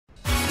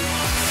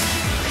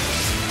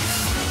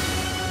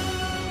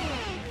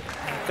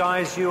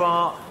guys, you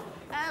are...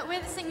 We're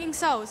the Singing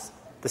Souls.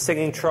 The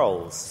Singing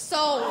Trolls.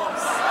 Souls.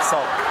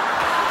 Soul.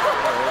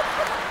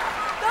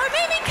 Don't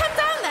make me come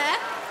down there.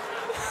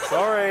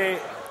 Sorry.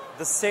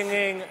 The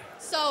Singing...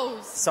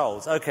 Souls.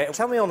 Souls. OK.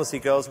 Tell me honestly,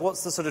 girls,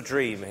 what's the sort of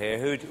dream here?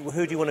 Who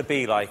do you want to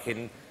be like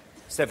in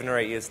 7 or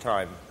 8 years'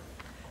 time?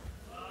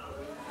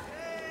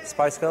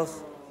 Spice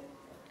Girls?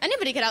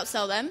 Anybody could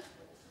outsell them.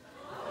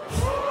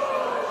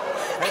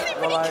 Okay,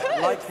 well, I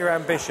like your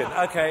ambition.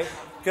 OK.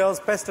 Girls,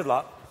 best of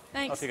luck.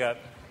 Thanks. Off you go.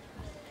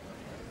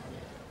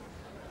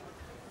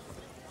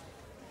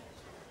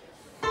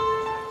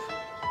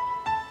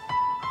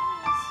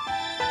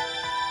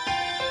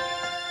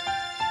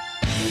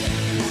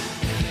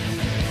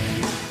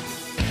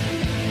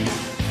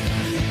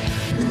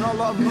 Not a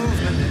lot of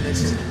movement in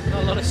this.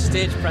 Not a lot of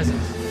stage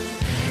presence.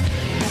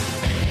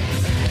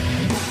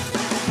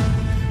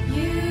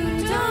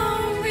 You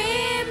don't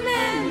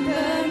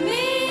remember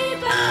me,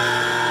 but...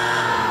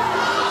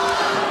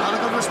 Not a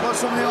good response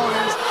from the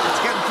audience.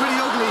 It's getting pretty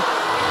ugly.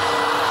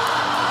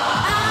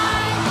 I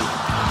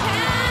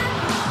can't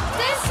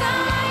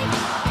decide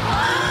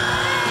what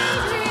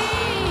I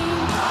dream.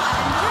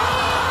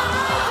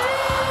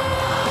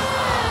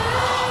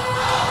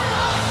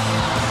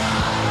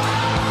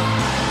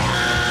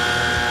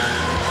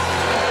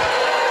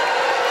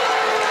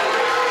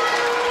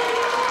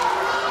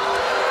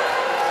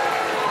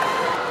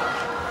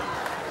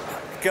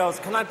 Girls,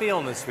 can I be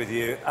honest with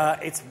you?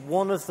 It's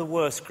one of the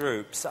worst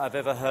groups I've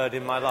ever heard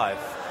in my life.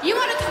 You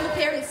want to come up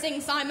here and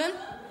sing, Simon?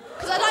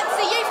 Because I'd like to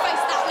see you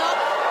face that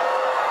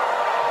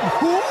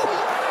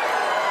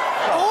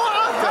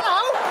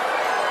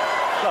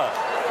Look,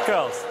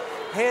 girls,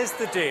 here's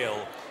the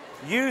deal.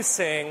 You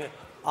sing,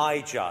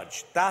 I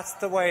judge. That's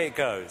the way it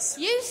goes.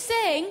 lot. You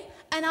sing,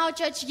 and I'll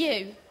judge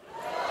you.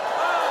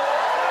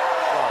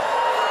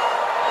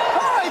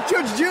 All right,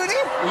 Judge Judy.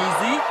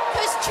 Easy.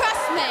 Because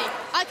trust me,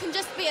 I can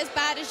just be as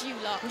bad as you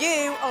lot.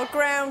 You are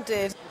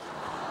grounded.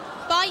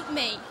 Bite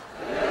me.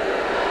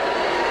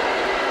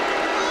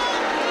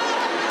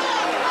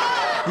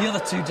 The other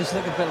two just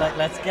look a bit like,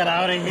 let's get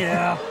out of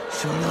here.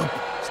 Shut up.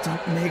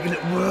 Stop making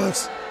it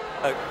worse.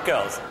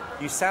 Girls,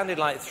 you sounded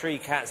like 3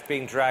 cats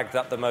being dragged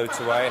up the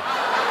motorway.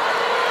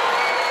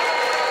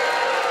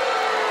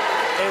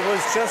 It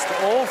was just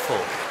awful.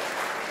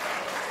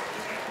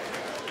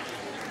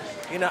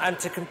 You know, and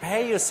to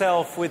compare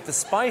yourself with the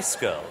Spice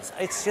Girls,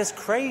 it's just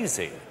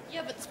crazy.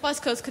 Yeah, but the Spice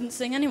Girls couldn't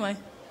sing anyway.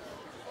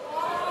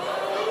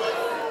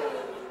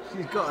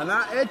 She's got an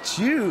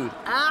attitude.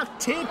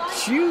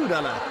 Attitude,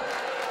 Ella.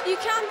 You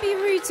can be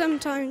rude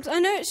sometimes. I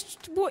know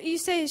what you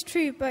say is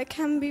true, but it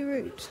can be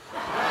rude.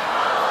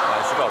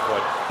 Yeah, she got a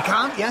point. You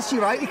can't. Yes,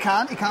 you're right. You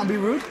can't. You can't be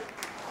rude.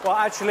 Well,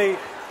 actually,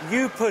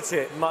 you put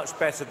it much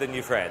better than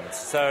your friends,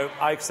 so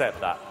I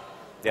accept that.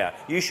 Yeah,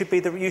 you should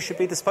be the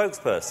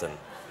spokesperson.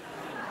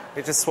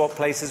 You just swap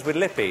places with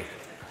Lippy.